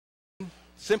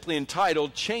simply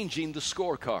entitled, Changing the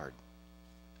Scorecard.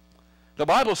 The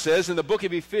Bible says in the book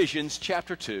of Ephesians,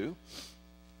 chapter 2,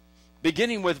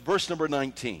 beginning with verse number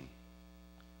 19,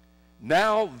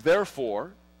 "Now,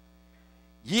 therefore,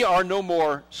 ye are no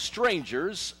more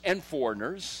strangers and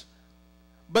foreigners,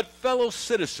 but fellow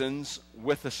citizens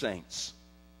with the saints,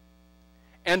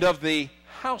 and of the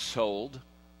household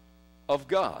of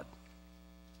God,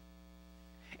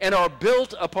 and are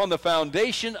built upon the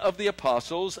foundation of the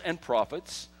apostles and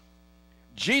prophets,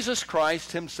 Jesus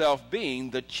Christ himself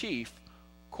being the chief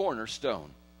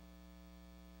cornerstone,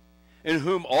 in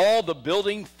whom all the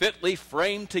building fitly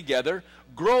framed together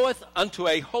groweth unto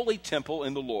a holy temple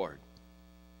in the Lord,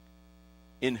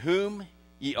 in whom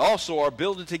ye also are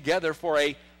builded together for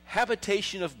a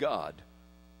habitation of God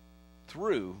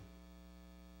through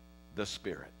the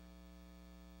Spirit."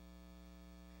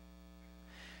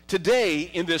 Today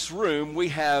in this room we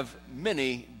have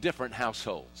many different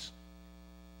households.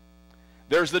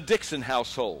 There's the Dixon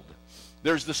household.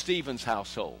 There's the Stevens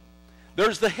household.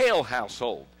 There's the Hale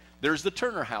household. There's the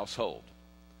Turner household.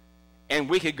 And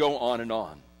we could go on and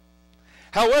on.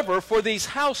 However, for these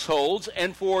households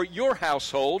and for your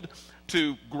household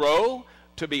to grow,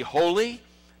 to be holy,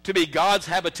 to be God's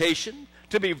habitation,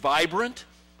 to be vibrant,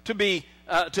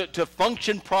 to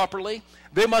function properly,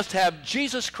 they must have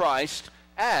Jesus Christ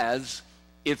as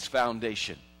its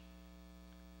foundation.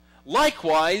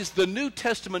 Likewise, the New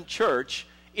Testament church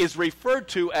is referred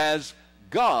to as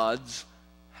God's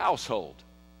household.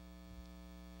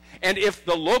 And if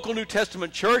the local New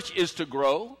Testament church is to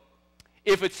grow,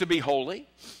 if it's to be holy,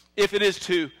 if it is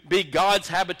to be God's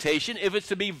habitation, if it's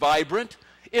to be vibrant,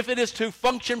 if it is to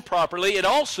function properly, it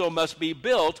also must be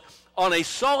built on a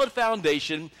solid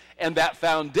foundation, and that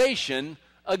foundation,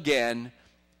 again,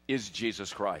 is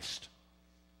Jesus Christ.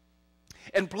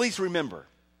 And please remember,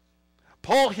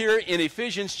 Paul here in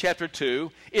Ephesians chapter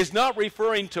 2 is not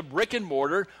referring to brick and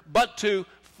mortar, but to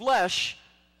flesh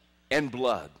and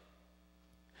blood.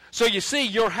 So you see,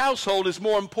 your household is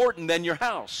more important than your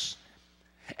house.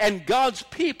 And God's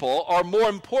people are more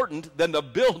important than the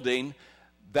building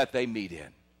that they meet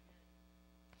in.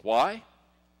 Why?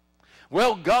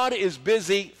 Well, God is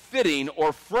busy fitting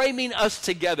or framing us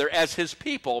together as his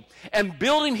people and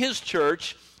building his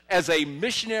church as a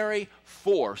missionary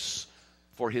force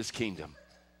for his kingdom.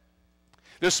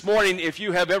 This morning, if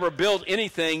you have ever built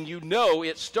anything, you know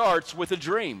it starts with a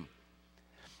dream.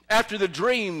 After the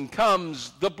dream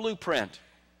comes the blueprint.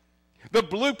 The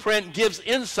blueprint gives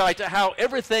insight to how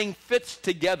everything fits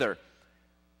together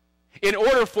in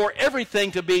order for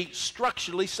everything to be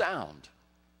structurally sound.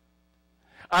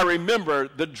 I remember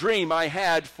the dream I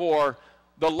had for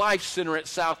the Life Center at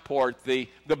Southport, the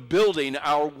building,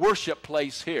 our worship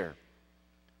place here.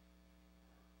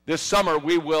 This summer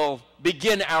we will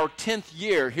begin our 10th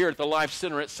year here at the Life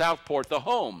Center at Southport, the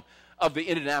home of the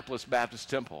Indianapolis Baptist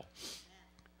Temple.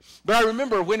 But I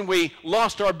remember when we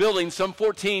lost our building some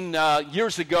 14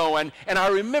 years ago, and I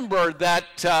remember that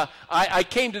I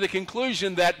came to the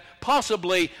conclusion that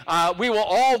possibly we will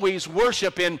always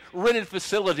worship in rented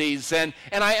facilities, and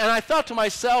I thought to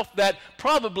myself that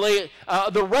probably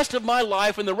the rest of my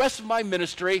life and the rest of my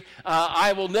ministry,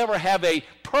 I will never have a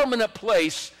permanent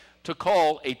place to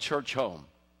call a church home.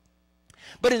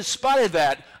 But in spite of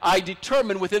that, I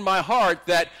determined within my heart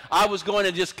that I was going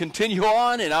to just continue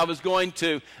on, and I was going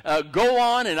to go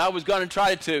on, and I was going to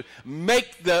try to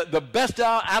make the best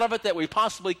out of it that we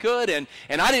possibly could. And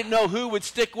I didn't know who would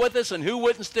stick with us and who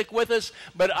wouldn't stick with us,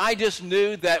 but I just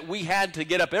knew that we had to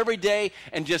get up every day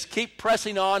and just keep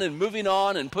pressing on and moving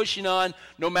on and pushing on,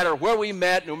 no matter where we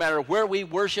met, no matter where we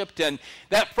worshiped. And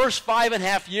that first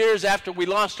 5.5 years after we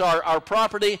lost our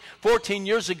property 14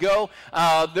 years ago,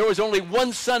 there was only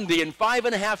one Sunday in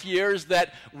 5.5 years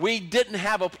that we didn't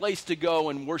have a place to go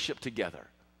and worship together.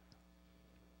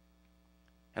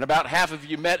 And about half of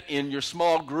you met in your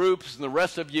small groups, and the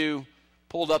rest of you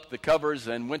pulled up the covers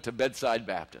and went to Bedside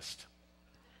Baptist.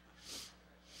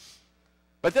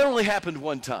 But that only happened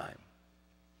one time.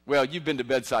 Well, you've been to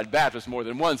Bedside Baptist more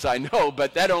than once, I know,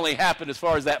 but that only happened, as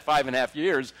far as that 5.5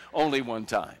 years, only one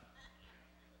time.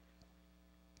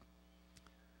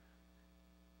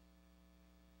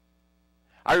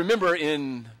 I remember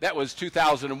that was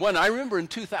 2001. I remember in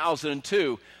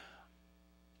 2002,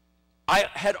 I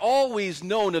had always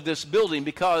known of this building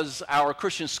because our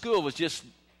Christian school was just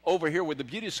over here where the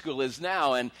beauty school is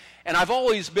now, and I've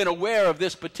always been aware of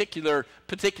this particular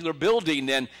building,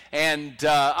 and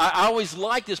I always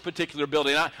liked this particular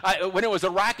building. When it was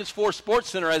a Rackets 4 Sports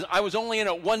Center, I was only in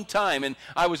it one time, and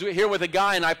I was here with a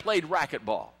guy, and I played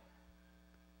racquetball.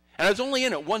 And I was only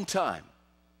in it one time.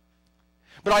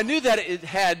 But I knew that it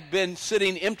had been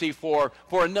sitting empty for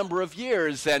a number of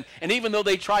years, and even though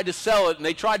they tried to sell it, and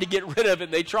they tried to get rid of it,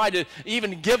 and they tried to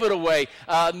even give it away,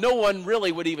 no one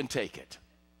really would even take it.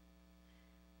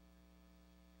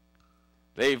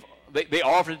 They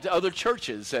offered it to other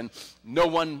churches, and no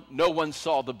one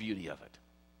saw the beauty of it.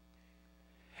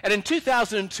 And in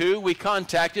 2002, we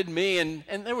contacted me, and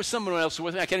there was someone else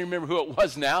with me. I can't remember who it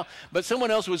was now, but someone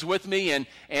else was with me,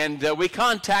 and we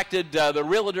contacted the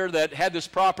realtor that had this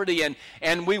property,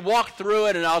 and we walked through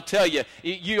it, and I'll tell you,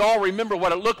 you all remember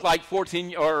what it looked like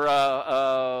 10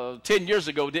 years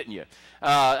ago, didn't you?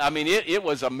 I mean, it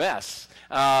was a mess.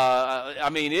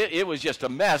 It was just a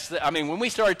mess. I mean, when we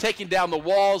started taking down the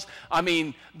walls, I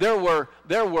mean, there were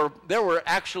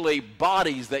actually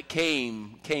bodies that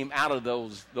came out of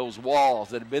those walls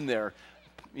that had been there,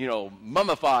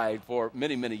 mummified for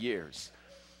many, many years.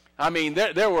 I mean,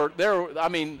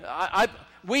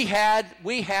 we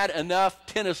had enough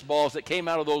tennis balls that came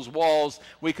out of those walls.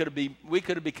 We could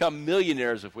have become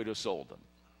millionaires if we'd have sold them.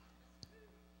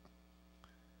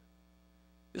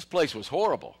 This place was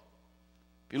horrible.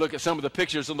 You look at some of the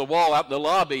pictures on the wall out in the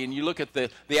lobby, and you look at the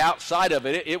outside of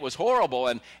it, it was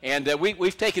horrible. And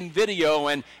we've taken video,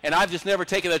 and I've just never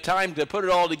taken the time to put it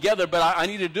all together, but I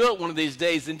need to do it one of these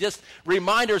days and just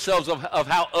remind ourselves of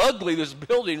how ugly this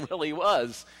building really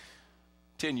was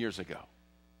 10 years ago.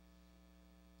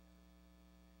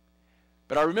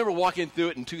 But I remember walking through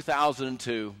it in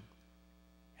 2002,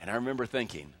 and I remember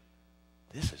thinking,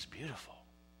 this is beautiful.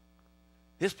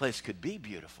 This place could be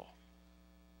beautiful.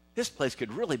 This place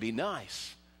could really be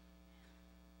nice.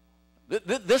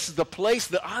 This is the place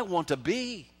that I want to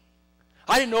be.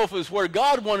 I didn't know if it was where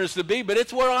God wanted us to be, but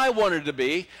it's where I wanted to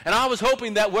be. And I was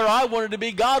hoping that where I wanted to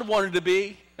be, God wanted to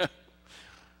be.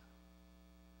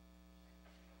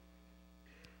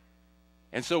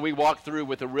 And so we walked through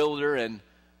with a realtor, and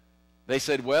they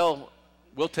said, well,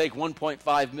 we'll take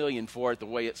 $1.5 million for it the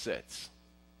way it sits.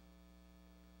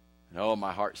 And oh,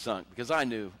 my heart sunk, because I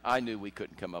knew we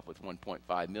couldn't come up with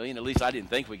 $1.5 million. At least I didn't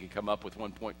think we could come up with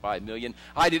 $1.5 million.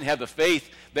 I didn't have the faith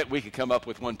that we could come up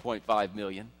with $1.5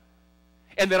 million.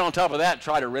 And then on top of that,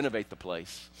 try to renovate the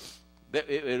place.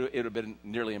 It would have been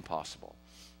nearly impossible.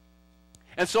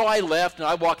 And so I left, and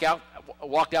I walked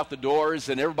out the doors,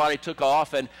 and everybody took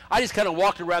off, and I just kind of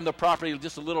walked around the property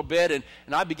just a little bit, and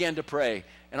I began to pray.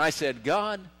 And I said,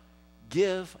 God,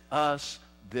 give us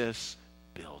this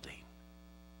building.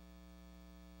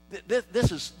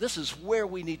 This is where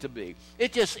we need to be.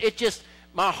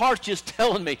 My heart's just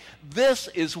telling me this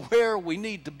is where we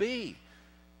need to be.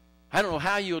 I don't know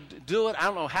how you'll do it. I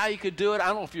don't know how you could do it. I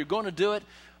don't know if you're going to do it.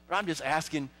 But I'm just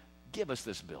asking, give us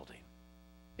this building.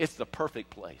 It's the perfect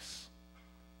place.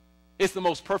 It's the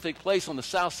most perfect place on the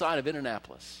south side of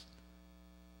Indianapolis.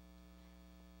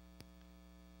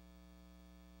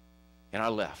 And I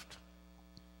left.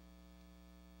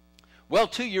 Well,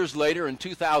 2 years later, in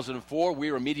 2004,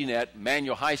 we were meeting at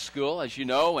Manual High School, as you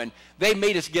know, and they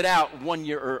made us get out 1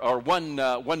 year or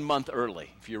 1 month early,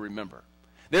 if you remember.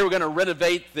 They were going to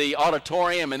renovate the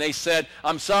auditorium, and they said,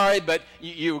 I'm sorry, but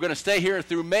you were going to stay here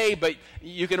through May, but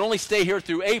you can only stay here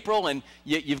through April, and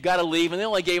you've got to leave. And they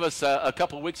only gave us a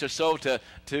couple of weeks or so to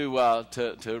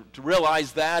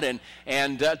realize that.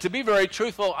 And to be very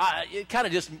truthful,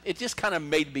 it just kind of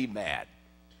made me mad.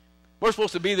 We're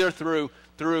supposed to be there through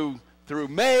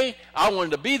May. I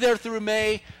wanted to be there through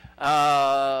May,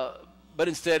 but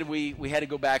instead we had to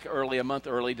go back early, a month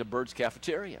early, to Bird's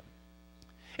Cafeteria.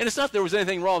 And it's not that there was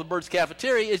anything wrong with Bird's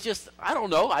Cafeteria. It's just, I don't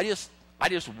know, I just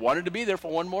wanted to be there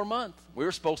for one more month. We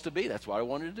were supposed to be. That's what I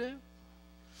wanted to do.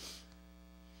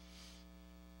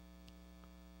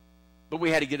 But we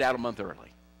had to get out a month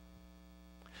early.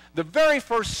 The very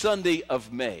first Sunday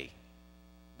of May,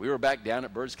 we were back down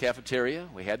at Bird's Cafeteria.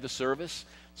 We had the service.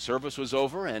 Service was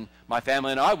over, and my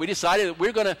family and I, we decided that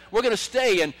we're gonna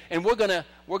stay and we're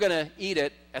gonna eat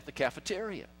it at the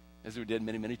cafeteria, as we did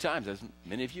many, many times, as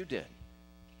many of you did.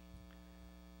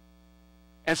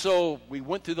 And so we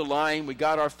went through the line, we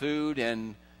got our food,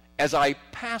 and as I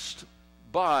passed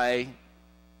by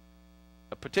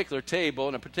a particular table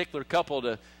and a particular couple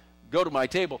to go to my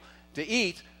table to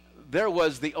eat, there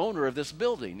was the owner of this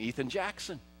building, Ethan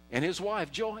Jackson, and his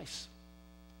wife, Joyce.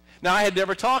 Now, I had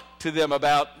never talked to them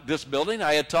about this building.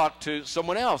 I had talked to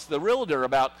someone else, the realtor,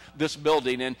 about this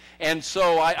building. And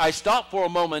so I stopped for a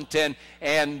moment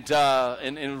and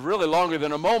really longer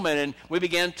than a moment, and we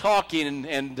began talking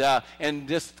and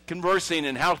just conversing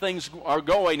and how things are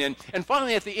going. And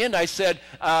finally, at the end, I said,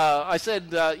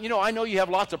 I know you have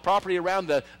lots of property around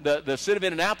the city of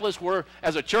Indianapolis. We're,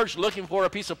 as a church, looking for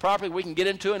a piece of property we can get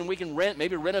into and we can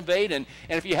maybe renovate. And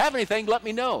if you have anything, let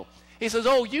me know. He says,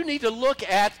 oh, you need to look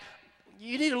at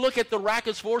the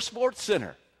Rackus 4 Sports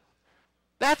Center.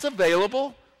 That's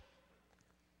available.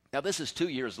 Now, this is 2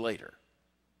 years later.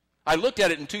 I looked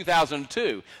at it in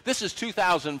 2002. This is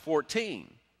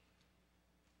 2014.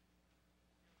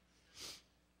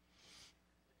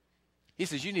 He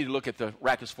says, you need to look at the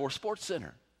Rackus 4 Sports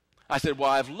Center. I said, well,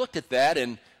 I've looked at that,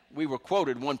 and we were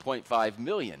quoted $1.5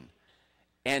 million.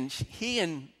 And he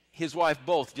and his wife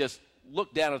both just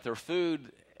looked down at their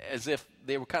food as if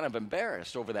they were kind of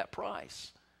embarrassed over that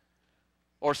price.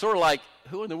 Or sort of like,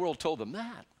 who in the world told them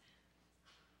that?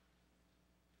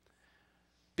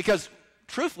 Because,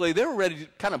 truthfully, they were ready to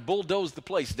kind of bulldoze the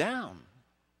place down.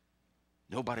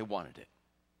 Nobody wanted it.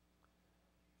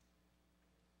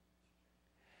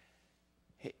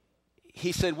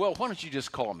 He said, well, why don't you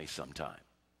just call me sometime?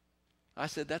 I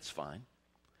said, that's fine.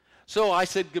 So I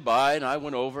said goodbye, and I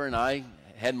went over, and I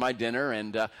had my dinner,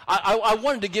 and I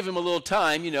wanted to give him a little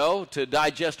time, to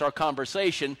digest our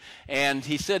conversation, and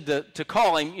he said to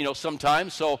call him,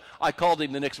 sometime, so I called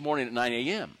him the next morning at 9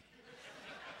 a.m.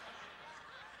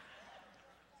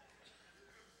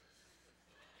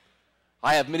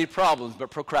 I have many problems, but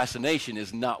procrastination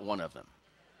is not one of them.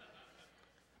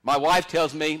 My wife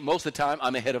tells me most of the time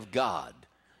I'm ahead of God.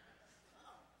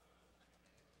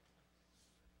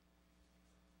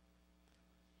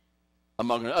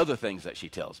 Among other things that she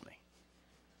tells me.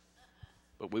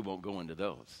 But we won't go into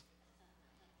those.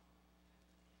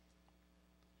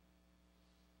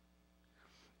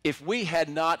 If we had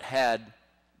not had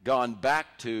gone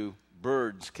back to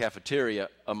Bird's Cafeteria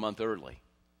a month early,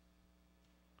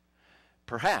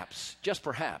 perhaps, just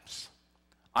perhaps,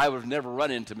 I would have never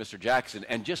run into Mr. Jackson,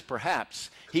 and just perhaps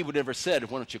he would have never said,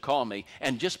 why don't you call me?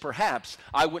 And just perhaps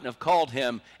I wouldn't have called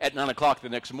him at 9 o'clock the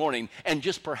next morning, and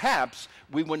just perhaps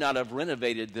we would not have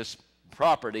renovated this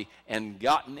property and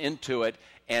gotten into it,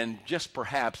 and just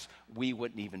perhaps we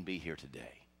wouldn't even be here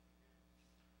today.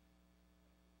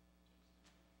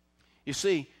 You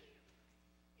see,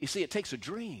 it takes a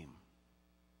dream.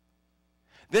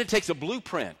 Then it takes a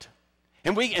blueprint.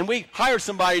 And we hired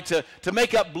somebody to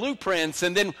make up blueprints,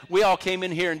 and then we all came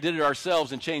in here and did it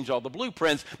ourselves and changed all the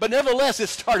blueprints. But nevertheless, it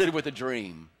started with a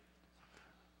dream.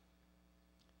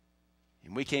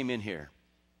 And we came in here,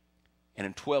 and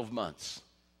in 12 months,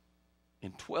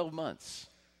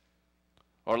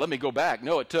 or let me go back.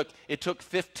 No, it took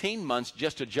 15 months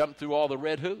just to jump through all the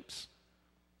red hoops.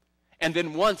 And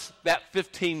then once that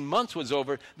 15 months was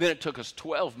over, then it took us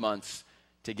 12 months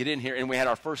to get in here, and we had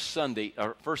our first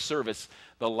service,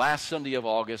 the last Sunday of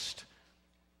August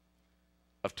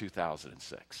of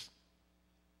 2006.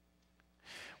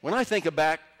 When I think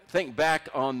back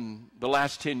on the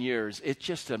last 10 years,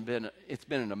 it's been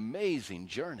an amazing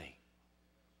journey.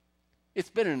 It's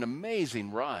been an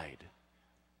amazing ride.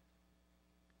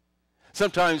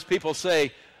 Sometimes people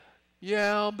say,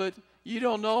 yeah, but you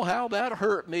don't know how that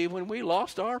hurt me when we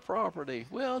lost our property.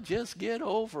 Well, just get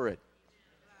over it.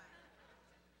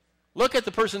 Look at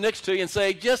the person next to you and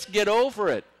say, just get over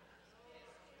it.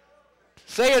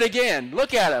 Say it again.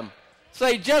 Look at him.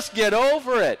 Say, just get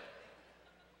over it.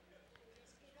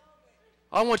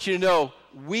 I want you to know,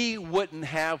 we wouldn't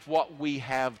have what we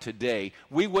have today.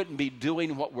 We wouldn't be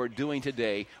doing what we're doing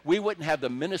today. We wouldn't have the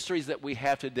ministries that we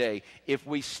have today if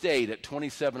we stayed at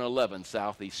 2711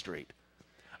 Southeast Street.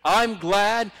 I'm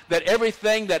glad that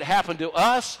everything that happened to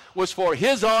us was for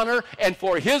His honor and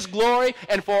for His glory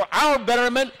and for our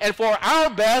betterment and for our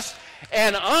best.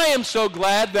 And I am so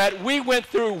glad that we went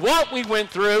through what we went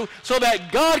through so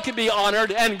that God could be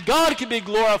honored and God could be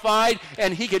glorified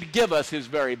and He could give us His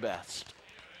very best.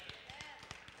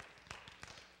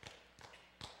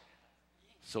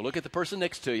 So look at the person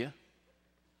next to you.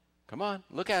 Come on,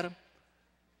 look at him.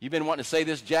 You've been wanting to say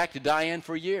this, Jack, to Diane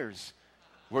for years.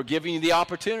 We're giving you the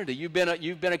opportunity. You've been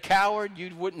a coward.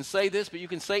 You wouldn't say this, but you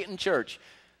can say it in church.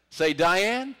 Say,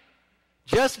 Diane,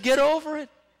 just get over it.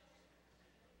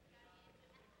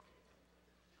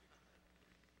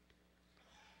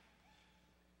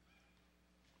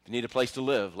 If you need a place to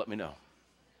live, let me know.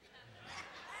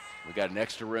 We got an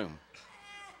extra room.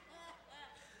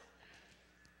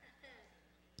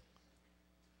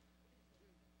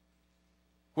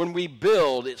 When we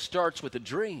build, it starts with a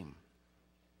dream.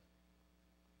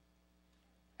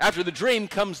 After the dream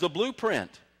comes the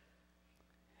blueprint.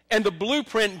 And the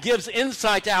blueprint gives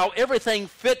insight to how everything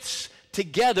fits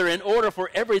together in order for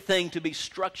everything to be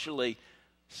structurally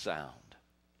sound.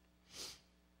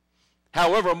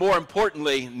 However, more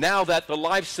importantly, now that the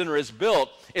Life Center is built,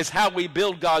 is how we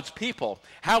build God's people,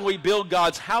 how we build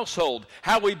God's household,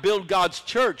 how we build God's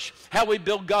church, how we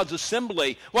build God's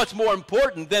assembly. What's more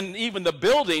important than even the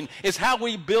building is how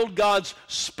we build God's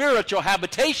spiritual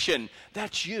habitation.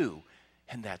 That's you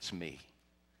and that's me.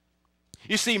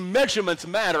 You see, measurements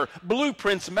matter,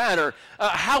 blueprints matter,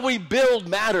 how we build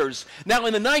matters. Now,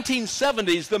 in the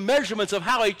 1970s, the measurements of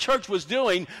how a church was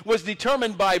doing was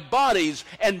determined by bodies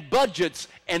and budgets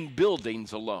and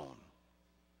buildings alone.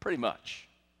 Pretty much.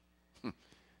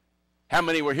 How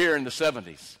many were here in the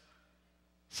 70s?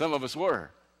 Some of us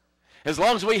were. As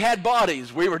long as we had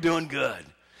bodies, we were doing good.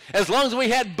 As long as we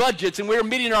had budgets and we were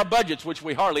meeting our budgets, which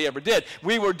we hardly ever did,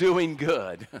 we were doing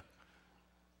good.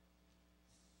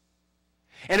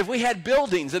 And if we had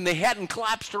buildings and they hadn't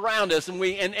collapsed around us and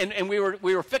we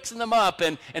were fixing them up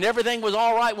and everything was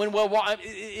all right,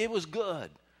 it was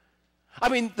good. I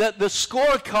mean, the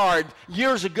scorecard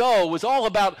years ago was all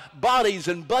about bodies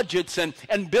and budgets and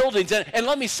buildings. And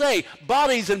let me say,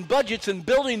 bodies and budgets and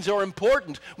buildings are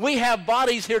important. We have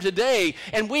bodies here today,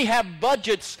 and we have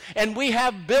budgets, and we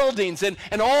have buildings, and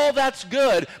all that's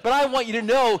good. But I want you to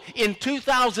know, in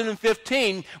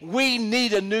 2015, we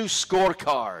need a new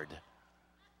scorecard.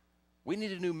 We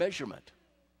need a new measurement.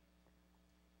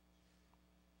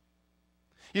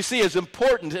 You see, as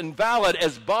important and valid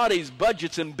as bodies,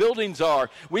 budgets, and buildings are,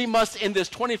 we must, in this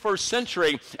 21st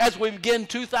century, as we begin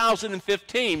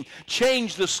 2015,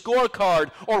 change the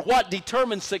scorecard or what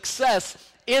determines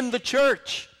success in the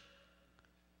church.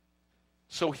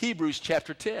 So Hebrews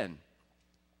chapter 10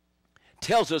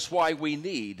 tells us why we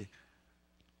need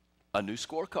a new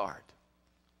scorecard.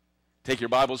 Take your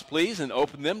Bibles, please, and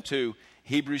open them to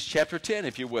Hebrews chapter 10,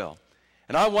 if you will.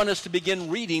 And I want us to begin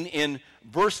reading in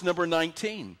verse number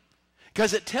 19,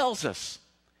 because it tells us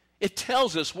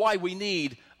why we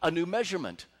need a new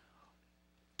measurement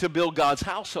to build God's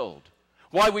household,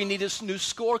 why we need a new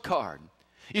scorecard.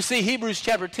 You see, Hebrews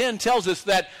chapter 10 tells us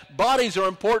that bodies are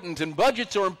important and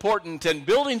budgets are important and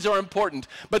buildings are important,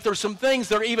 but there's some things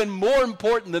that are even more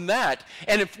important than that.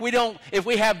 And if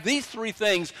we have these three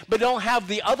things but don't have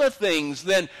the other things,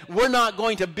 then we're not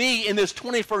going to be in this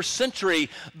 21st century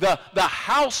the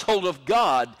household of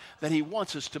God that he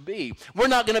wants us to be. We're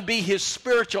not going to be his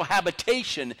spiritual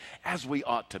habitation as we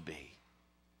ought to be.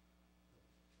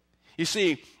 You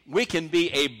see, we can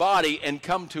be a body and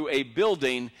come to a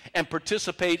building and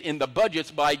participate in the budgets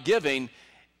by giving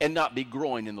and not be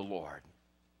growing in the Lord.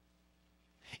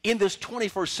 In this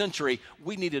 21st century,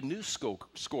 we need a new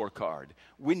scorecard.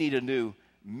 We need a new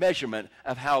measurement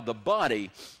of how the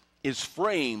body is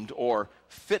framed or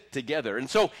fit together. And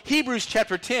so Hebrews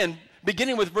chapter 10,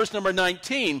 beginning with verse number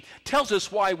 19, tells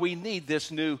us why we need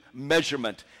this new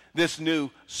measurement, this new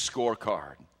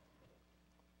scorecard.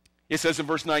 It says in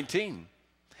verse 19,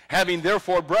 having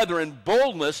therefore, brethren,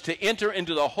 boldness to enter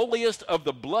into the holiest of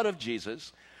the blood of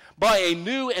Jesus, by a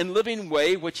new and living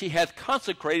way which he hath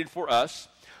consecrated for us,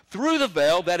 through the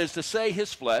veil, that is to say,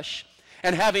 his flesh,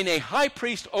 and having a high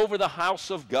priest over the house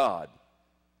of God.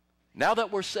 Now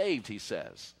that we're saved, he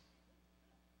says,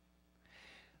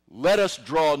 let us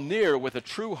draw near with a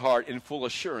true heart in full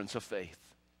assurance of faith.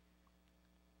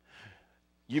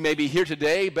 You may be here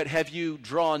today, but have you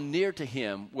drawn near to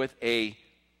him with a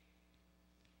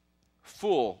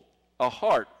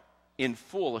heart in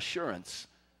full assurance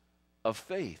of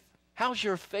faith? How's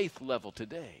your faith level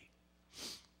today?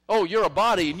 Oh, you're a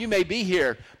body and you may be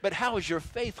here, but how is your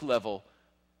faith level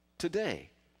today?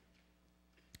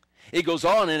 It goes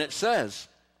on and it says,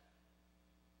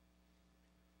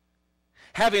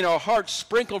 having our hearts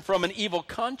sprinkled from an evil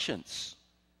conscience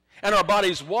and our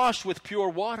bodies washed with pure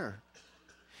water.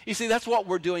 You see, that's what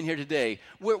we're doing here today.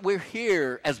 We're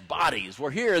here as bodies. We're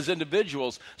here as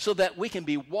individuals so that we can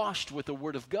be washed with the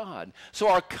Word of God. So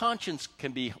our conscience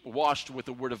can be washed with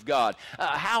the Word of God.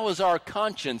 How is our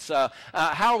conscience?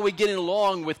 How are we getting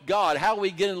along with God? How are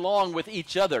we getting along with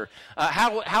each other?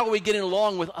 How are we getting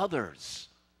along with others?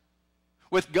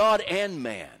 With God and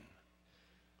man.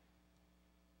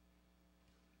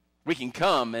 We can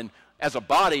come and as a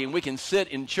body and we can sit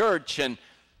in church and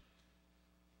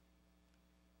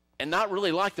not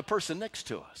really like the person next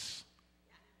to us.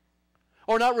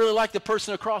 Or not really like the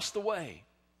person across the way.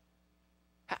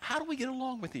 How do we get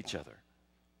along with each other?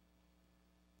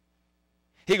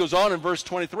 He goes on in verse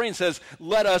 23 and says,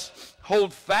 let us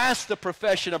hold fast the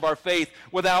profession of our faith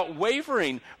without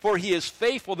wavering, for he is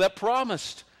faithful that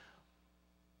promised.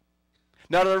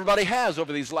 Not everybody has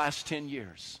over these last 10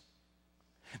 years.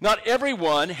 Not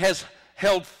everyone has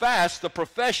held fast the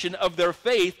profession of their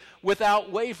faith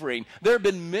without wavering. There have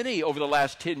been many over the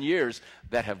last 10 years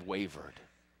that have wavered.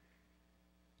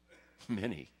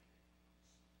 many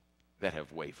that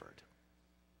have wavered.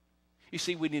 You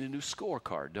see, we need a new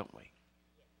scorecard, don't we?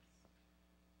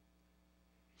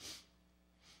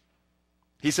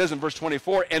 He says in verse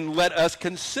 24, and let us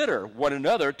consider one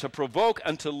another to provoke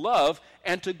unto love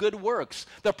and to good works.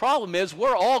 The problem is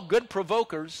we're all good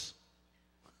provokers.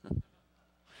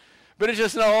 But it's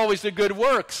just not always the good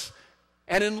works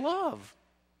and in love.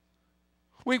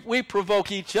 We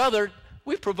provoke each other.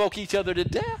 We provoke each other to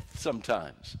death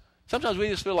sometimes. Sometimes we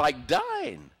just feel like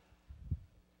dying.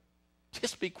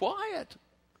 Just be quiet.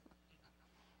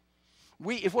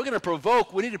 If we're going to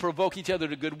provoke, we need to provoke each other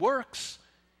to good works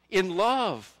in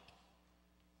love.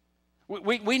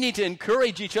 We need to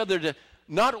encourage each other to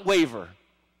not waver,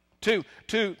 to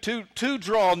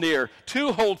draw near,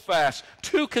 to hold fast,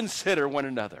 to consider one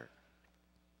another.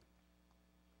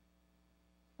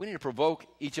 We need to provoke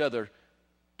each other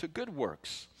to good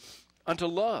works, unto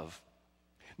love,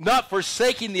 not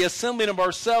forsaking the assembling of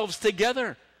ourselves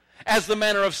together, as the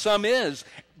manner of some is,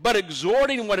 but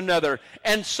exhorting one another,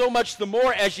 and so much the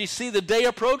more as ye see the day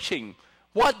approaching.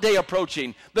 What day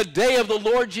approaching? The day of the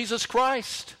Lord Jesus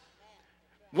Christ.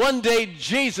 One day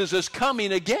Jesus is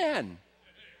coming again.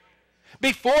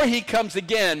 Before he comes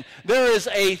again, there is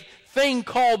a thing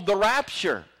called the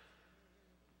rapture.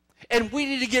 And we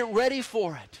need to get ready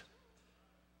for it.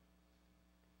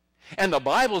 And the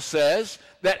Bible says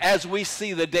that as we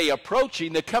see the day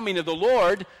approaching, the coming of the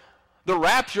Lord, the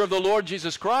rapture of the Lord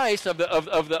Jesus Christ, of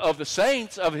the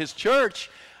saints, of his church,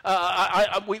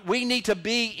 we need to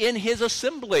be in his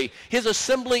assembly. His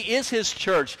assembly is his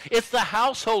church. It's the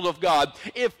household of God.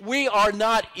 If we are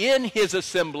not in his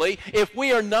assembly, if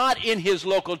we are not in his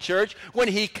local church, when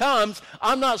he comes,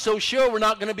 I'm not so sure we're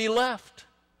not going to be left.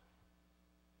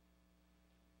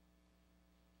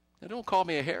 Now, don't call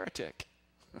me a heretic.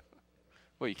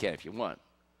 Well, you can if you want.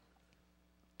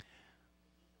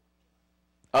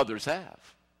 Others have.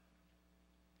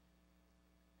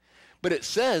 But it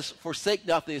says, forsake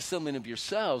not the assembling of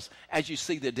yourselves as you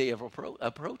see the day of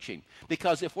approaching.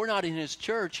 Because if we're not in his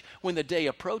church when the day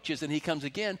approaches and he comes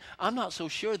again, I'm not so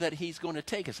sure that he's going to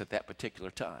take us at that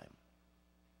particular time.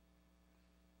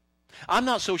 I'm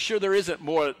not so sure there isn't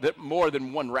more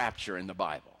than one rapture in the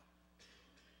Bible.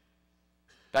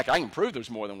 In fact, I can prove there's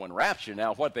more than one rapture.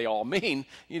 Now, what they all mean,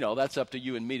 that's up to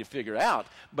you and me to figure out.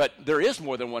 But there is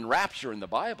more than one rapture in the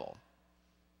Bible.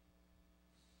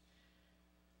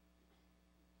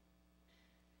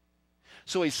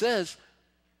 So he says,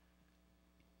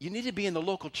 you need to be in the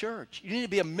local church. You need to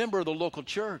be a member of the local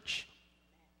church.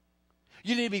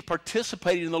 You need to be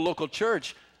participating in the local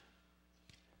church.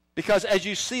 Because as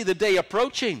you see the day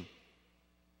approaching,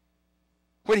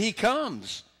 when he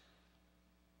comes,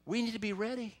 we need to be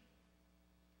ready.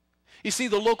 You see,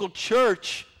 the local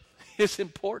church is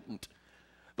important.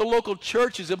 The local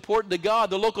church is important to God.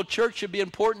 The local church should be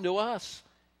important to us.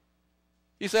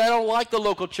 You say, I don't like the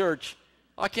local church.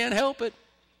 I can't help it.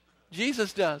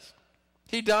 Jesus does.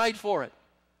 He died for it.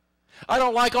 I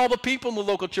don't like all the people in the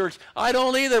local church. I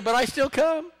don't either, but I still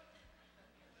come. In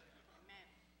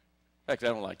fact, I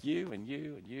don't like you and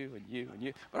you and you and you and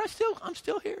you, but I'm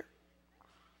still here.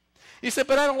 You said,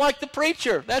 but I don't like the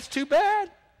preacher. That's too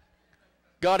bad.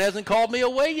 God hasn't called me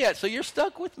away yet, so you're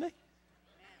stuck with me.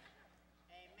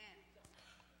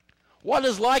 What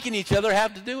does liking each other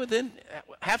have to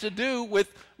do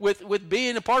with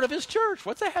being a part of his church?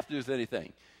 What's that have to do with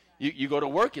anything? You go to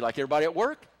work, you like everybody at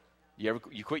work? You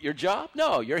quit your job?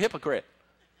 No, you're a hypocrite.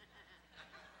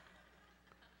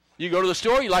 You go to the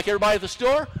store, you like everybody at the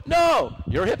store? No,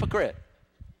 you're a hypocrite.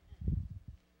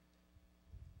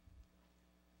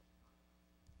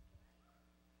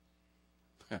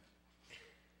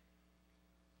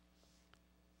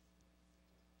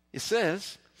 It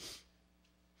says,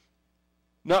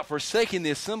 not forsaking the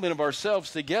assembling of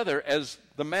ourselves together as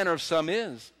the manner of some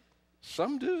is.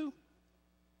 Some do.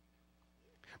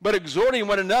 But exhorting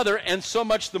one another, and so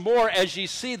much the more as ye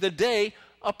see the day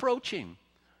approaching.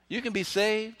 You can be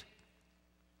saved.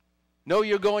 Know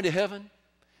you're going to heaven.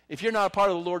 If you're not a part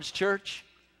of the Lord's church,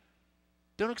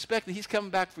 don't expect that he's coming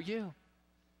back for you.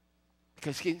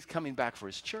 Because he's coming back for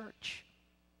his church.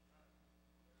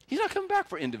 He's not coming back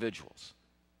for individuals.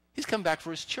 He's come back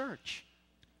for his church.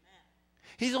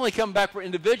 He's only come back for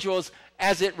individuals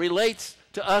as it relates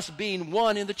to us being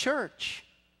one in the church.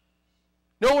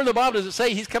 Nowhere in the Bible does it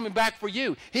say he's coming back for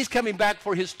you. He's coming back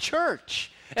for his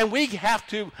church. And we have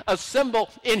to assemble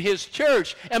in his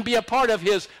church and be a part of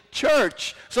his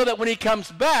church so that when he comes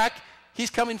back, he's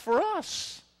coming for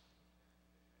us.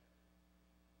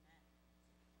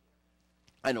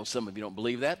 I know some of you don't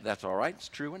believe that. That's all right. It's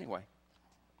true anyway.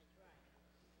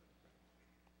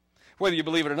 Whether you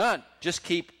believe it or not, just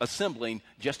keep assembling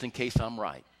just in case I'm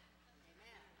right.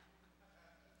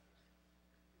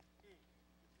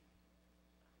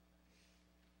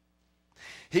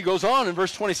 He goes on in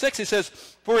verse 26, he says,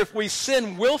 for if we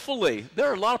sin willfully, there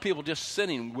are a lot of people just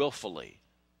sinning willfully.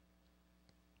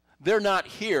 They're not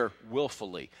here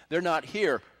willfully. They're not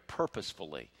here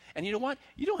purposefully. And you know what?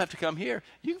 You don't have to come here.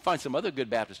 You can find some other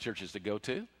good Baptist churches to go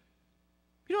to. You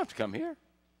don't have to come here.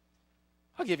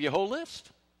 I'll give you a whole list.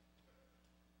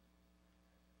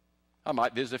 I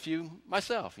might visit a few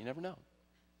myself. You never know.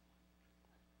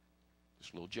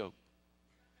 Just a little joke.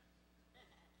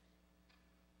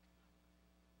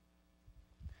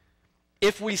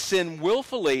 If we sin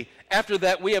willfully, after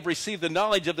that we have received the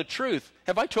knowledge of the truth.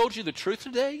 Have I told you the truth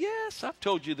today? Yes, I've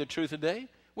told you the truth today.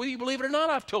 Whether you believe it or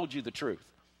not, I've told you the truth.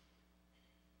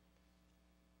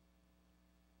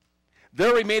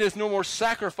 There remaineth no more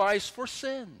sacrifice for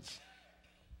sins.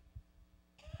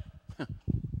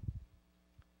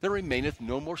 There remaineth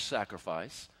no more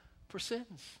sacrifice for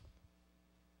sins.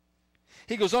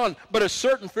 He goes on, but a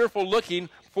certain fearful looking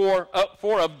for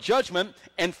of judgment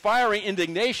and fiery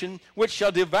indignation, which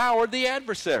shall devour the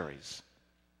adversaries.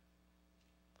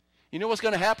 You know what's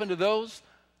going to happen to those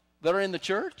that are in the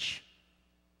church?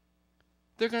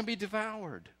 They're going to be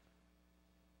devoured.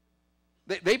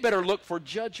 They better look for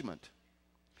judgment.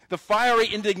 The fiery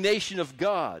indignation of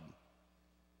God.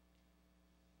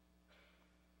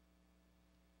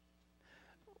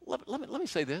 Let me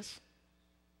say this.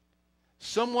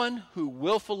 Someone who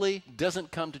willfully doesn't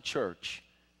come to church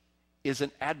is an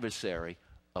adversary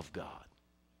of God.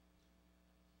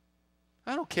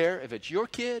 I don't care if it's your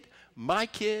kid,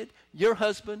 your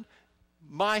husband,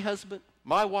 my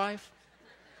wife.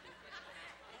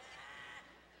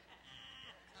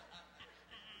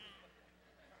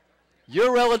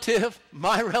 Your relative,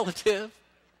 my relative.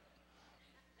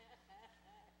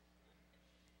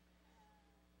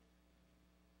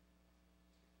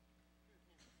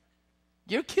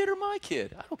 Your kid or my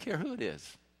kid, I don't care who it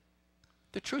is.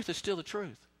 The truth is still the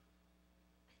truth.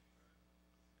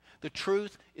 The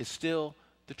truth is still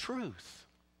the truth.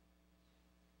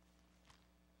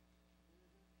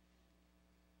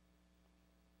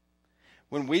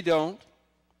 When we don't,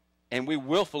 and we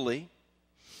willfully,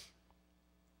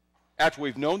 after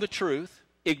we've known the truth,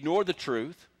 ignore the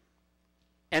truth,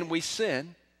 and we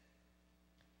sin,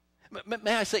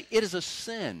 may I say, it is a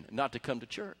sin not to come to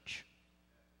church.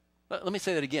 Let me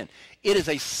say that again. It is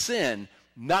a sin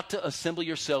not to assemble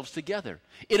yourselves together.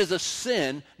 It is a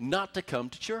sin not to come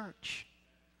to church.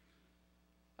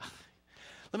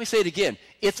 Let me say it again.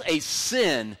 It's a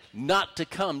sin not to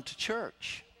come to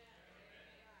church.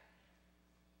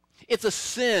 It's a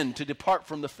sin to depart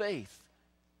from the faith.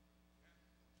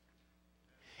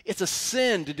 It's a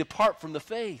sin to depart from the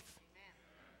faith.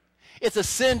 It's a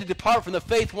sin to depart from the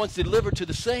faith once delivered to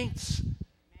the saints.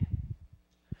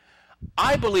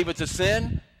 I believe it's a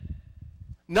sin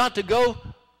not to go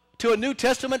to a New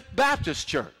Testament Baptist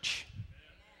church.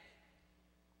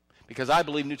 Because I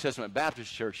believe New Testament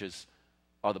Baptist churches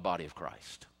are the body of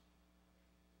Christ.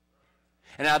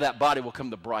 And out of that body will come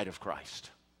the bride of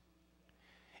Christ.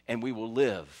 And we will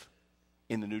live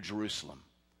in the New Jerusalem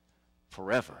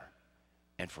forever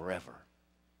and forever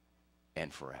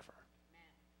and forever.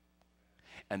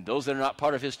 And those that are not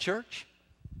part of his church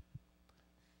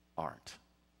aren't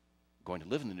going to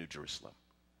live in the New Jerusalem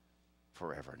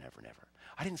forever and ever and ever.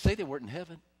 I didn't say they weren't in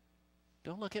heaven.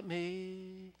 Don't look at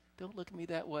me. Don't look at me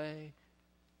that way.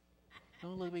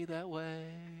 Don't look at me that way.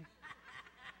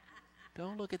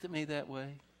 Don't look at me that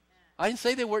way. I didn't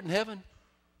say they weren't in heaven.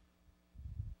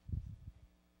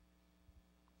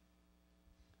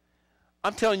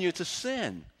 I'm telling you, it's a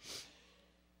sin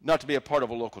not to be a part of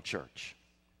a local church.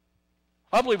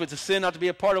 I believe it's a sin not to be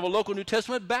a part of a local New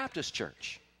Testament Baptist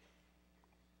church.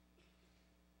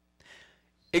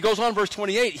 It goes on, verse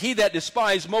 28, he that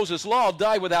despised Moses' law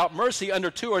died without mercy under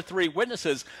 2 or 3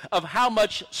 witnesses. Of how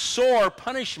much sore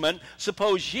punishment,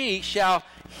 suppose ye, shall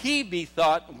he be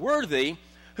thought worthy,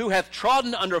 who hath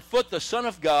trodden under foot the Son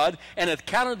of God, and hath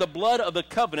counted the blood of the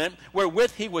covenant,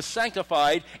 wherewith he was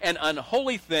sanctified, an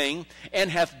unholy thing,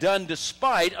 and hath done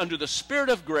despite unto the Spirit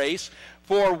of grace?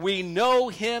 For we know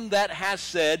him that hath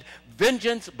said,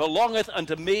 vengeance belongeth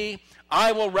unto me,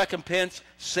 I will recompense,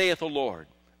 saith the Lord.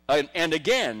 And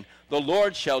again, the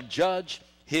Lord shall judge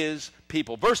his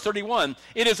people. Verse 31,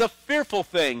 it is a fearful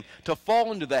thing to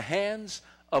fall into the hands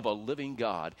of a living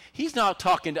God. He's not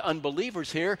talking to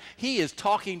unbelievers here. He is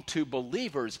talking to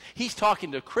believers. He's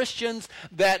talking to Christians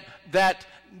that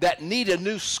need a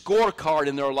new scorecard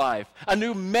in their life, a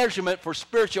new measurement for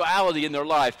spirituality in their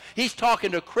life. He's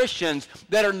talking to Christians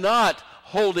that are not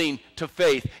holding to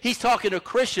faith. He's talking to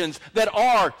Christians that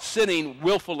are sinning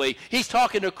willfully. He's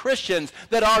talking to Christians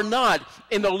that are not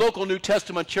in the local New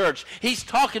Testament church. He's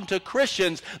talking to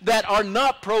Christians that are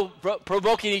not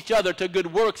provoking each other to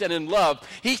good works and in love.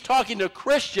 He's talking to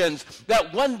Christians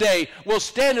that one day will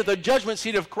stand at the judgment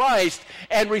seat of Christ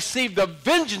and receive the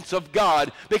vengeance of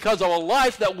God because of a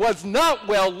life that was not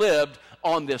well lived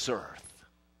on this earth.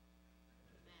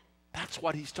 That's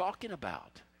what he's talking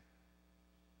about.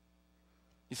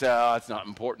 You say, oh, it's not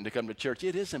important to come to church.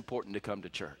 It is important to come to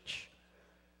church.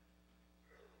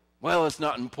 Well, it's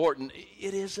not important.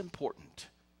 It is important.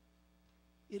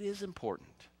 It is important.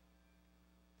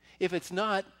 If it's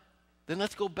not, then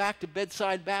let's go back to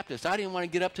Bedside Baptist. I didn't want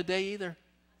to get up today either.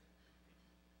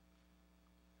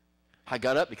 I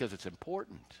got up because it's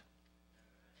important.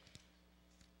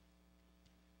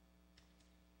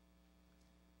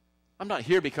 I'm not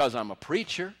here because I'm a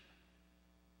preacher.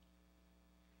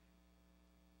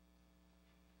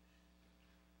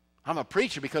 I'm a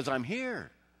preacher because I'm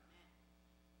here.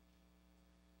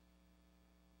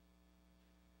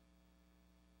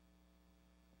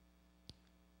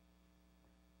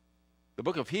 The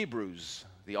book of Hebrews,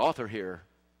 the author here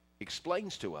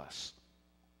explains to us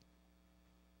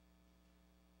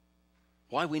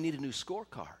why we need a new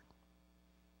scorecard.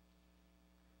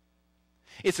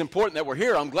 It's important that we're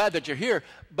here. I'm glad that you're here,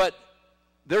 but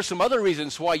there's some other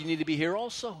reasons why you need to be here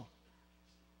also.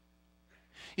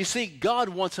 You see, God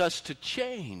wants us to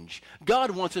change.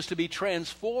 God wants us to be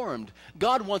transformed.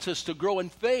 God wants us to grow in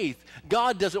faith.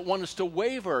 God doesn't want us to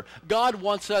waver. God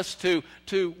wants us to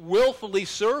willfully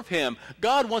serve Him.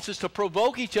 God wants us to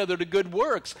provoke each other to good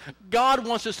works. God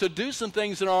wants us to do some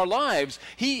things in our lives.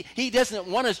 He doesn't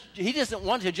want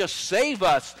to just save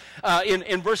us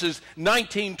in verses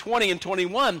 19, 20, and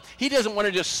 21. He doesn't want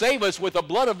to just save us by the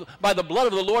blood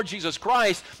of the Lord Jesus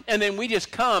Christ, and then we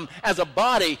just come as a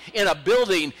body in a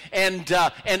building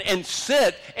and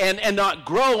sit and not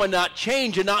grow and not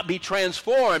change and not be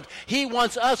transformed. He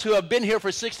wants us who have been here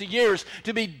for 60 years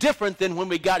to be different than when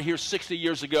we got here 60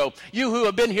 years ago. You who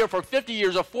have been here for 50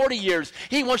 years or 40 years,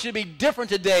 He wants you to be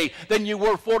different today than you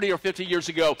were 40 or 50 years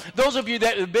ago. Those of you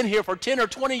that have been here for 10 or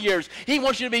 20 years, He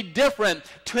wants you to be different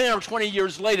 10 or 20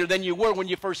 years later than you were when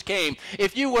you first came.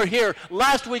 If you were here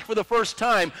last week for the first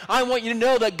time, I want you to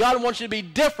know that God wants you to be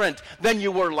different than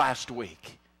you were last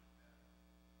week.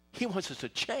 He wants us to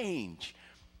change.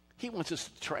 He wants us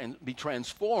to be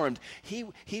transformed.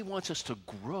 He wants us to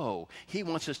grow. He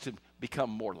wants us to become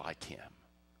more like Him.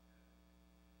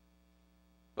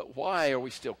 But why are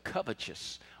we still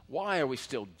covetous? Why are we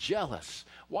still jealous?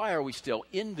 Why are we still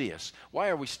envious? Why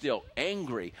are we still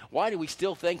angry? Why do we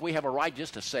still think we have a right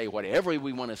just to say whatever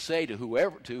we want to say to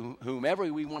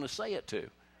whomever we want to say it to?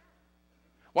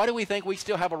 Why do we think we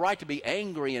still have a right to be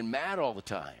angry and mad all the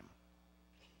time?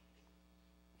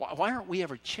 Why aren't we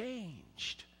ever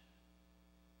changed?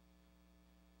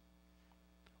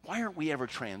 Why aren't we ever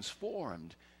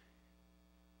transformed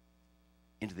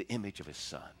into the image of His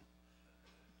Son,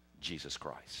 Jesus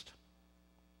Christ?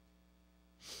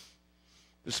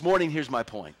 This morning, here's my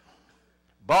point.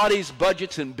 Bodies,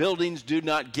 budgets, and buildings do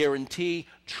not guarantee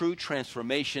true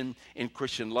transformation in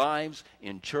Christian lives,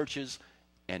 in churches,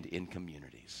 and in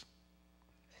communities.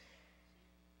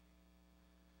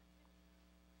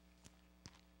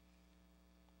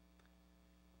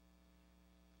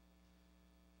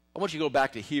 I want you to go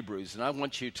back to Hebrews, and I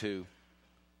want you to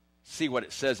see what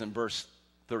it says in verse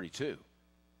 32.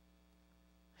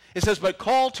 It says, "But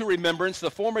call to remembrance the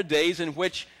former days in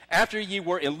which, after ye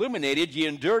were illuminated, ye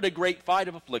endured a great fight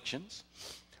of afflictions,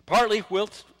 partly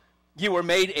whilst ye were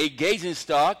made a gazing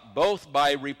stock, both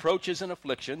by reproaches and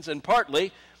afflictions, and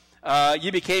partly ye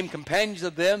became companions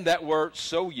of them that were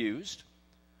so used.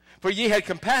 For ye had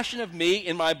compassion of me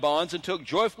in my bonds, and took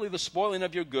joyfully the spoiling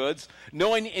of your goods,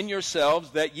 knowing in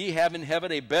yourselves that ye have in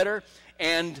heaven a better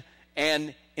and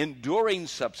an enduring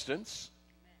substance.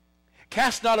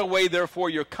 Cast not away therefore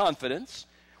your confidence,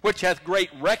 which hath great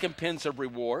recompense of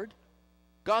reward."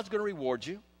 God's going to reward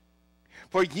you.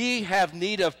 "For ye have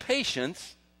need of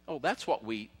patience." Oh, that's what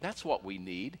we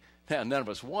need. Now, none of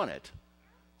us want it,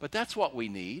 but that's what we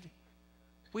need.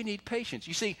 We need patience.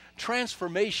 You see,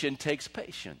 transformation takes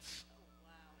patience.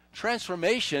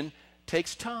 Transformation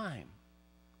takes time.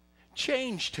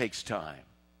 Change takes time.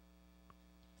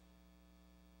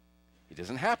 It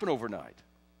doesn't happen overnight.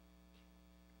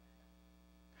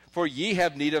 "For ye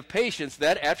have need of patience,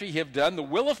 that after ye have done the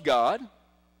will of God,"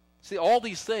 see, all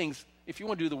these things, if you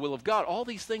want to do the will of God, all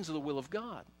these things are the will of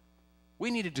God. We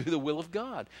need to do the will of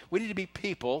God. We need to be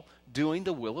people doing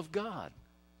the will of God.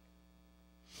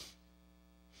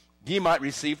 "Ye might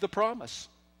receive the promise.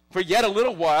 For yet a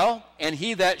little while, and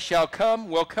he that shall come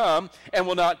will come, and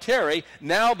will not tarry.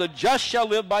 Now the just shall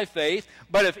live by faith.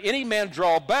 But if any man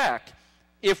draw back,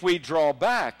 if we draw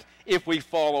back, if we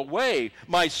fall away,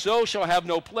 my soul shall have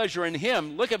no pleasure in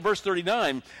him. Look at verse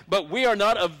 39. But we are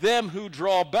not of them who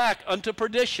draw back unto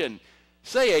perdition.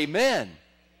 Say amen.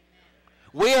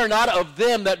 We are not of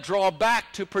them that draw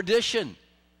back to perdition,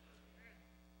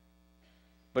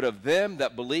 but of them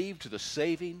that believe to the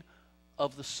saving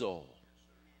of the soul.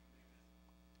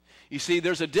 You see,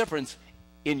 there's a difference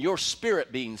in your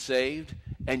spirit being saved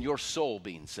and your soul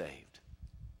being saved.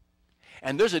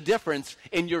 And there's a difference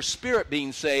in your spirit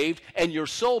being saved and your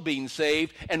soul being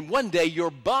saved, and one day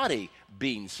your body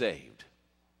being saved.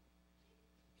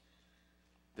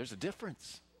 There's a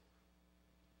difference.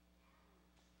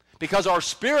 Because our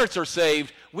spirits are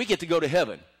saved, we get to go to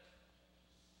heaven.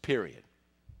 Period.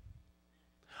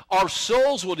 Our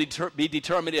souls will be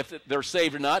determined if they're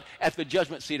saved or not at the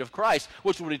judgment seat of Christ,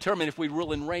 which will determine if we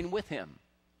rule and reign with him.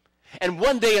 And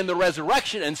one day in the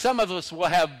resurrection, and some of us will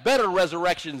have better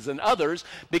resurrections than others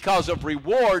because of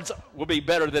rewards will be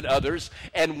better than others.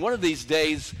 And one of these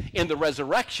days in the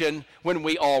resurrection, when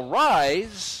we all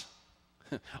rise,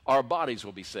 our bodies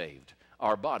will be saved.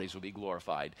 Our bodies will be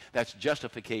glorified. That's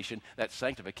justification, that's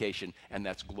sanctification, and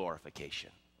that's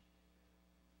glorification.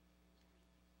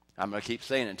 I'm going to keep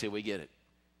saying it until we get it.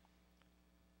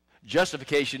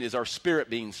 Justification is our spirit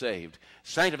being saved.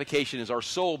 Sanctification is our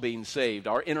soul being saved,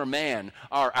 our inner man,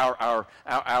 our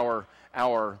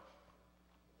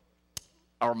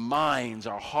minds,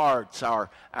 our hearts,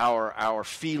 our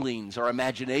feelings, our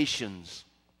imaginations.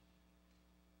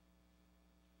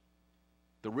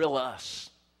 The real us.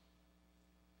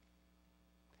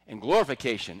 And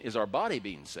glorification is our body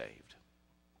being saved.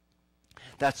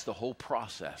 That's the whole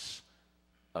process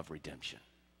of redemption.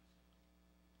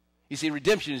 You see,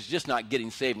 redemption is just not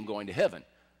getting saved and going to heaven.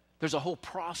 There's a whole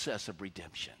process of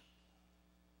redemption.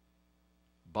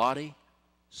 Body,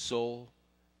 soul,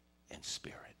 and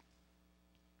spirit.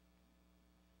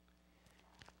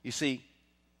 You see,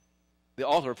 the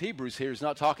author of Hebrews here is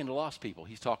not talking to lost people.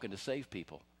 He's talking to saved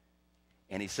people.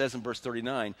 And he says in verse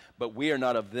 39, but we are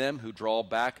not of them who draw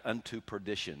back unto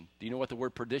perdition. Do you know what the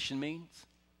word perdition means?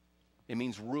 It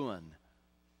means ruin.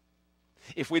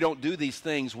 If we don't do these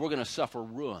things, we're going to suffer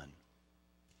ruin.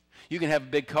 You can have a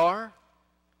big car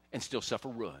and still suffer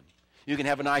ruin. You can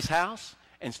have a nice house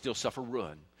and still suffer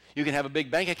ruin. You can have a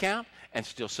big bank account and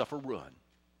still suffer ruin.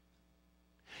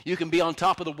 You can be on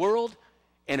top of the world,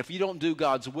 and if you don't do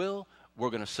God's will,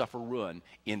 we're going to suffer ruin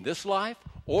in this life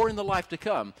or in the life to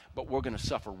come, but we're going to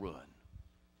suffer ruin.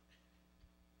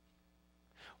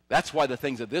 That's why the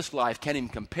things of this life can't even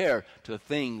compare to the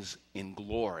things in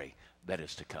glory that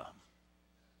is to come.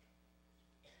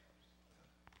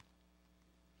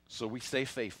 So we stay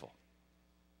faithful,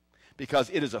 because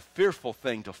it is a fearful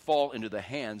thing to fall into the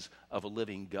hands of a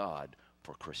living God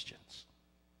for Christians.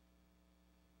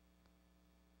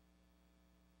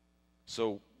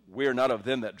 So we're not of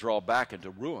them that draw back into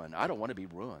ruin. I don't want to be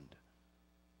ruined.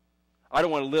 I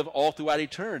don't want to live all throughout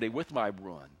eternity with my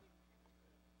ruin,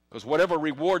 because whatever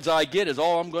rewards I get is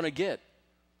all I'm going to get.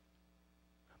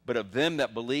 But of them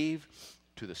that believe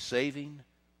to the saving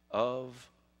of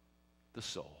the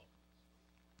soul.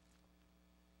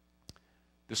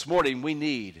 This morning we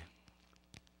need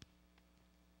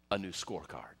a new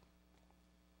scorecard.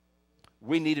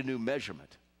 We need a new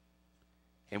measurement.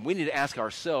 And we need to ask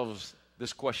ourselves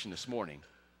this question this morning.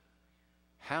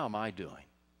 How am I doing?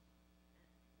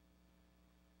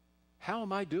 How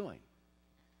am I doing?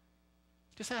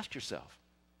 Just ask yourself.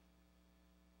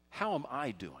 How am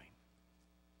I doing?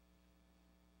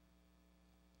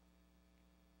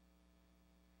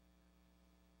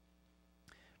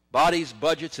 Bodies,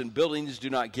 budgets, and buildings do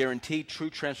not guarantee true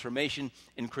transformation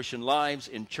in Christian lives,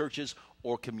 in churches,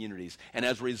 or communities. And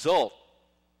as a result,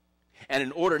 and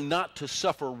in order not to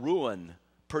suffer ruin,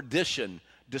 perdition,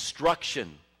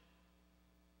 destruction,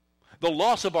 the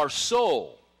loss of our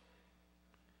soul,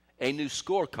 a new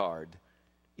scorecard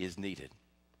is needed.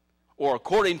 Or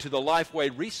according to the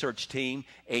Lifeway research team,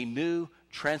 a new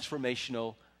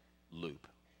transformational loop.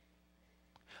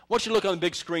 I want you to look on the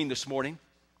big screen this morning.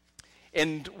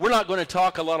 And we're not going to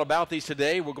talk a lot about these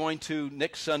today. We're going to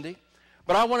next Sunday.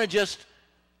 But I want to just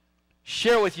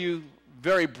share with you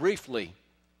very briefly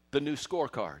the new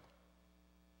scorecard.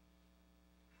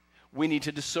 We need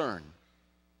to discern.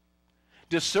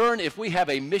 Discern if we have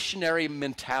a missionary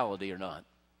mentality or not.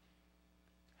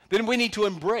 Then we need to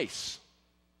embrace.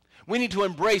 We need to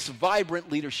embrace vibrant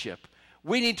leadership.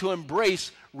 We need to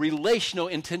embrace relational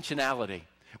intentionality.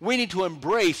 We need to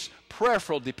embrace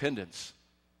prayerful dependence.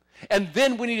 And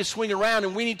then we need to swing around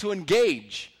and we need to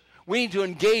engage. We need to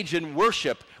engage in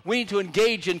worship. We need to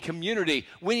engage in community.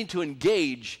 We need to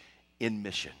engage in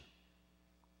mission.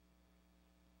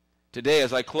 Today,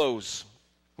 as I close,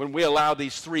 when we allow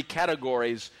these three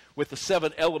categories with the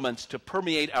 7 elements to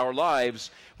permeate our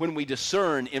lives, when we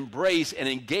discern, embrace, and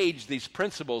engage these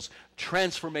principles,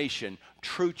 transformation,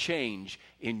 true change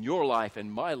in your life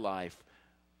and my life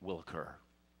will occur.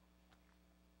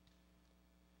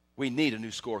 We need a new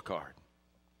scorecard.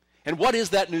 And what is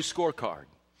that new scorecard?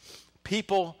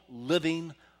 People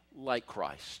living like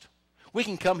Christ. We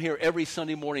can come here every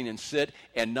Sunday morning and sit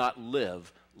and not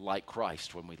live like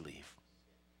Christ when we leave.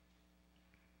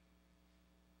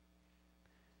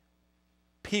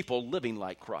 People living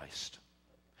like Christ.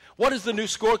 What is the new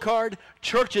scorecard?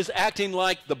 Churches acting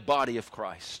like the body of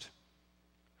Christ.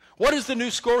 What is the new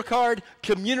scorecard?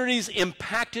 Communities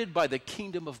impacted by the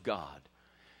kingdom of God.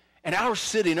 And our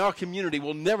city and our community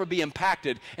will never be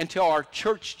impacted until our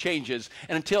church changes,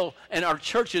 and our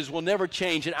churches will never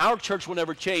change, and our church will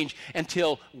never change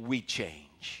until we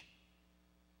change.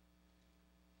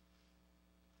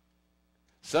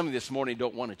 Some of you this morning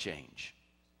don't want to change.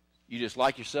 You just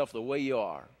like yourself the way you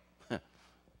are.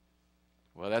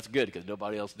 Well, that's good because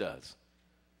nobody else does.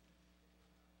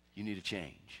 You need to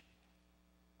change.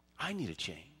 I need to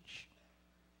change.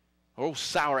 Our old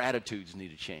sour attitudes need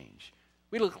to change.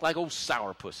 We look like old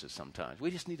sourpusses sometimes.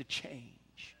 We just need to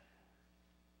change.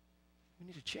 We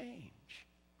need to change.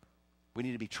 We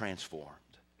need to be transformed.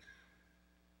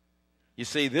 You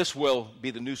see, this will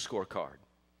be the new scorecard.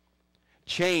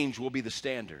 Change will be the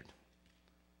standard.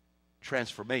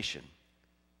 Transformation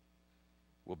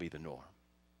will be the norm.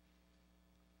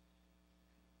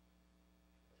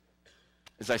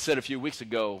 As I said a few weeks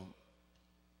ago,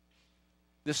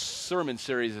 this sermon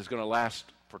series is going to last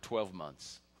for 12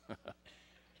 months.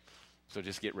 So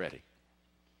just get ready.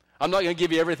 I'm not going to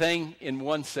give you everything in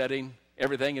one setting,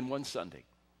 everything in one Sunday.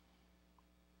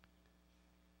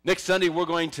 Next Sunday, we're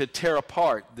going to tear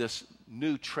apart this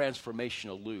new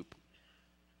transformational loop,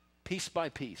 piece by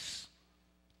piece,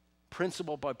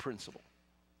 principle by principle.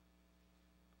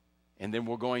 And then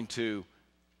we're going to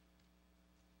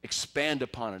expand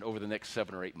upon it over the next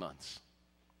 7 or 8 months.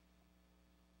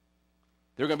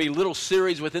 There are going to be little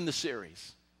series within the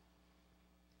series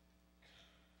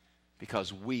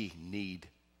because we need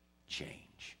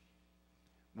change.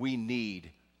 We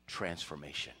need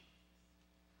transformation.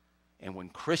 And when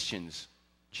Christians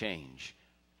change,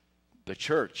 the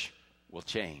church will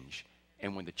change.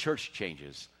 And when the church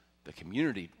changes, the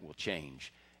community will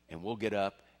change. And we'll get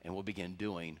up and we'll begin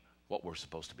doing what we're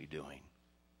supposed to be doing.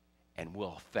 And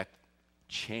we'll affect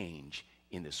change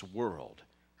in this world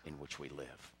in which we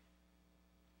live.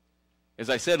 As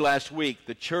I said last week,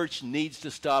 the church needs to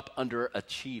stop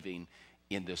underachieving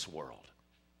in this world.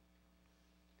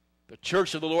 The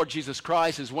Church of the Lord Jesus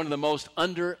Christ is one of the most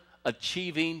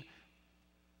underachieving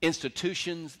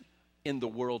institutions in the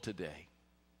world today.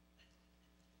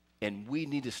 And we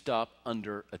need to stop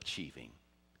underachieving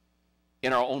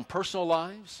in our own personal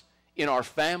lives, in our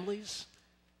families,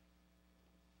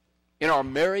 in our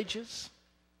marriages,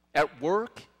 at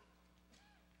work,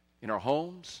 in our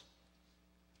homes,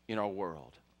 in our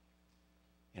world,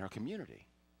 in our community.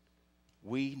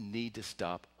 We need to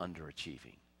stop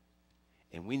underachieving.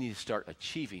 And we need to start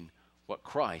achieving what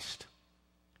Christ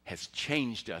has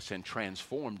changed us and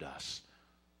transformed us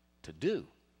to do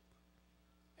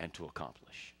and to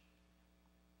accomplish.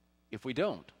 If we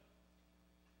don't,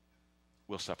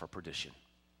 we'll suffer perdition.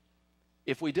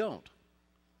 If we don't,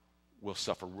 we'll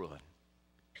suffer ruin.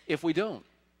 If we don't,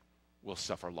 we'll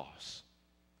suffer loss.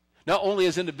 Not only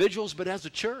as individuals, but as a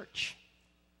church.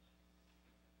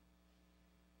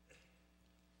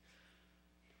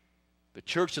 The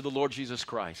Church of the Lord Jesus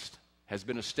Christ has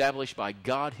been established by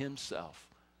God Himself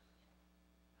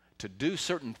to do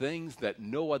certain things that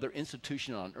no other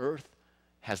institution on earth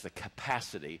has the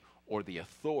capacity or the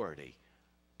authority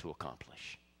to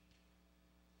accomplish.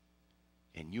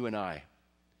 And you and I,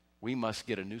 we must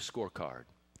get a new scorecard,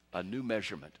 a new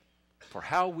measurement for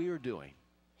how we are doing.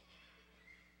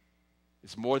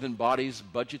 It's more than bodies,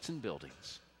 budgets, and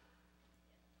buildings.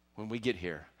 When we get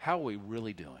here, how are we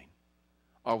really doing?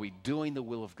 Are we doing the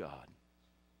will of God?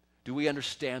 Do we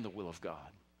understand the will of God?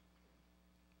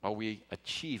 Are we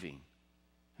achieving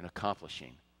and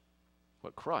accomplishing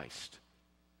what Christ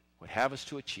would have us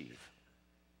to achieve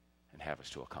and have us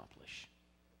to accomplish?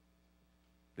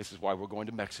 This is why we're going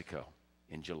to Mexico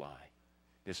in July.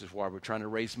 This is why we're trying to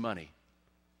raise money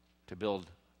to build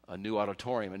a new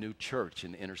auditorium, a new church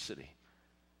in the inner city.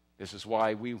 This is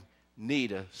why we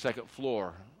need a second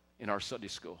floor in our Sunday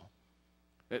school.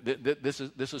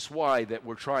 This is why that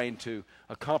we're trying to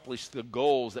accomplish the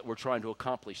goals that we're trying to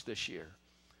accomplish this year.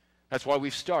 That's why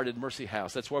we've started Mercy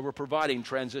House. That's why we're providing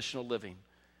transitional living.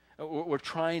 We're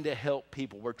trying to help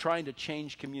people. We're trying to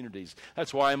change communities.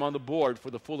 That's why I'm on the board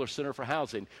for the Fuller Center for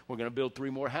Housing. We're going to build 3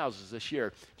 more houses this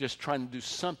year, just trying to do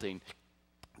something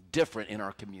different in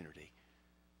our community.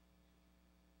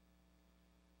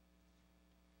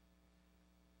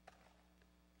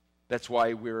 That's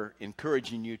why we're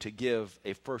encouraging you to give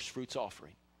a first fruits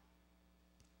offering,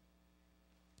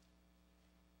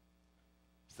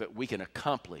 so that we can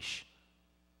accomplish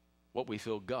what we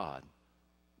feel God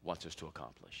wants us to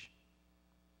accomplish.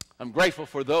 I'm grateful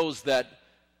for those that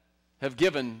have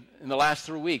given in the last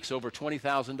 3 weeks over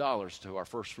 $20,000 to our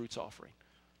first fruits offering.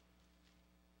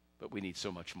 But we need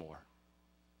so much more.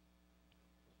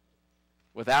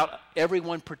 Without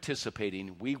everyone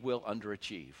participating, we will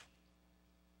underachieve.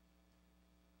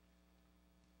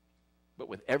 But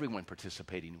with everyone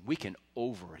participating, we can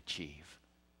overachieve.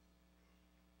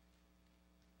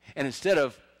 And instead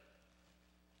of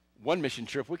one mission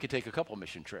trip, we could take a couple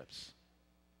mission trips.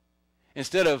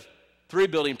 Instead of 3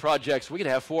 building projects, we could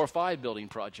have 4 or 5 building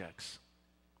projects.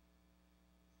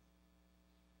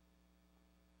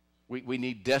 We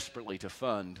need desperately to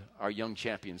fund our Young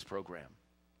Champions program.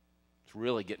 It's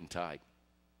really getting tight.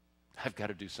 I've got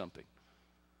to do something.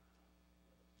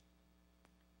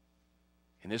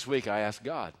 And this week I asked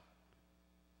God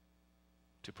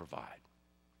to provide.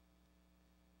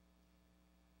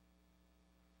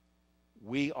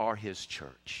 We are His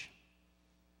church.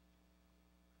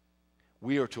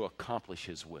 We are to accomplish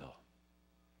His will.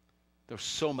 There's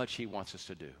so much He wants us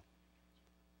to do.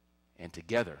 And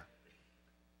together,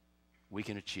 we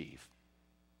can achieve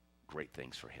great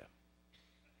things for Him.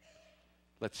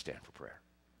 Let's stand for prayer.